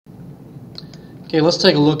Okay, let's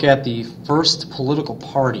take a look at the first political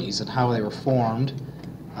parties and how they were formed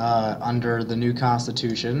under the new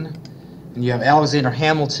Constitution. And you have Alexander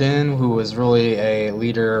Hamilton, who was really a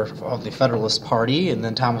leader of the Federalist Party, and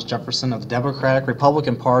then Thomas Jefferson of the Democratic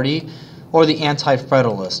Republican Party, or the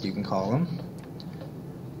Anti-Federalist, you can call them.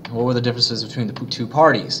 What were the differences between the two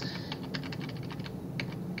parties?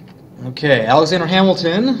 Okay, Alexander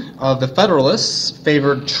Hamilton of the Federalists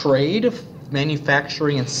favored trade,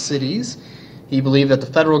 manufacturing, and cities. He believed that the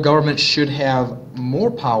federal government should have more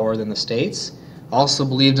power than the states, also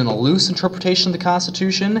believed in a loose interpretation of the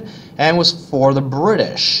Constitution, and was for the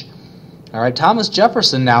British. All right, Thomas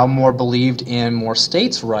Jefferson now more believed in more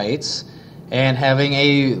states' rights and having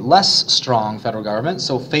a less strong federal government,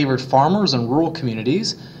 so favored farmers and rural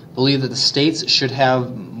communities, believed that the states should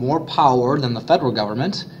have more power than the federal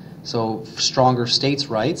government, so stronger states'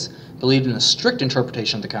 rights, believed in a strict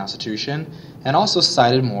interpretation of the Constitution, and also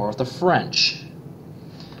sided more with the French.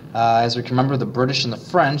 As we can remember, the British and the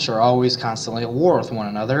French are always constantly at war with one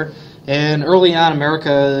another, and early on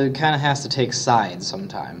America kind of has to take sides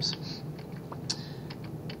sometimes.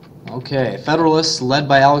 Okay, Federalists led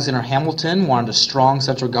by Alexander Hamilton wanted a strong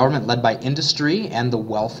central government led by industry and the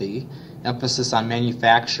wealthy, emphasis on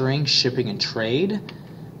manufacturing, shipping, and trade.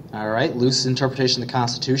 All right, loose interpretation of the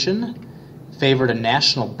Constitution, favored a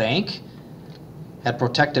national bank, had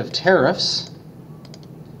protective tariffs,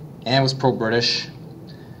 and was pro-British.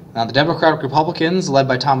 Now, the Democratic Republicans, led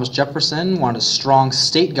by Thomas Jefferson, wanted strong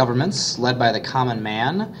state governments led by the common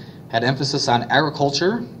man, had emphasis on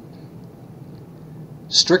agriculture,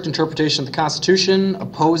 strict interpretation of the Constitution,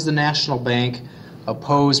 opposed the national bank,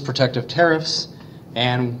 opposed protective tariffs,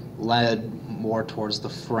 and led more towards the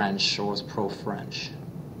French, or was pro-French.